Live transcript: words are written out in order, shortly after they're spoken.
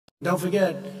Don't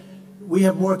forget, we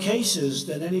have more cases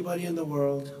than anybody in the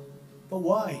world. But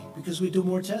why? Because we do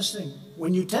more testing.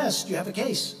 When you test, you have a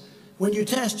case. When you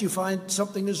test, you find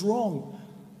something is wrong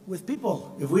with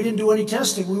people. If we didn't do any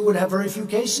testing, we would have very few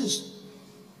cases.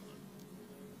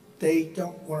 They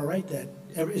don't want to write that.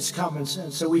 It's common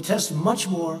sense. So we test much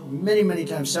more, many, many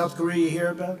times. South Korea, you hear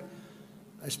about?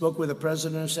 I spoke with the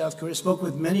president of South Korea, spoke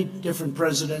with many different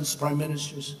presidents, prime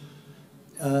ministers.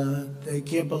 They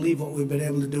can't believe what we've been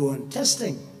able to do on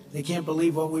testing. They can't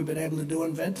believe what we've been able to do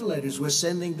on ventilators. We're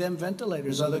sending them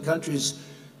ventilators. Other countries,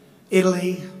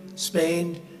 Italy,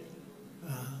 Spain,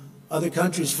 other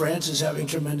countries, France is having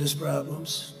tremendous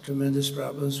problems.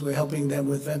 We're helping them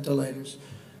with ventilators.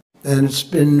 And it's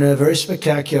been very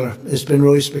spectacular. It's been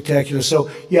really spectacular. So,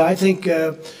 yeah, I think,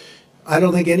 I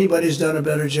don't think anybody's done a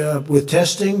better job with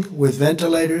testing, with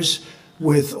ventilators,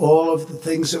 with all of the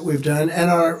things that we've done. And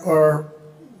our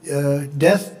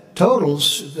death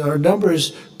totals, our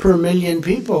numbers per million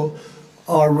people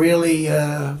are really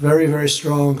very, very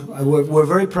strong. We're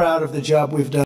very proud of the job we've done.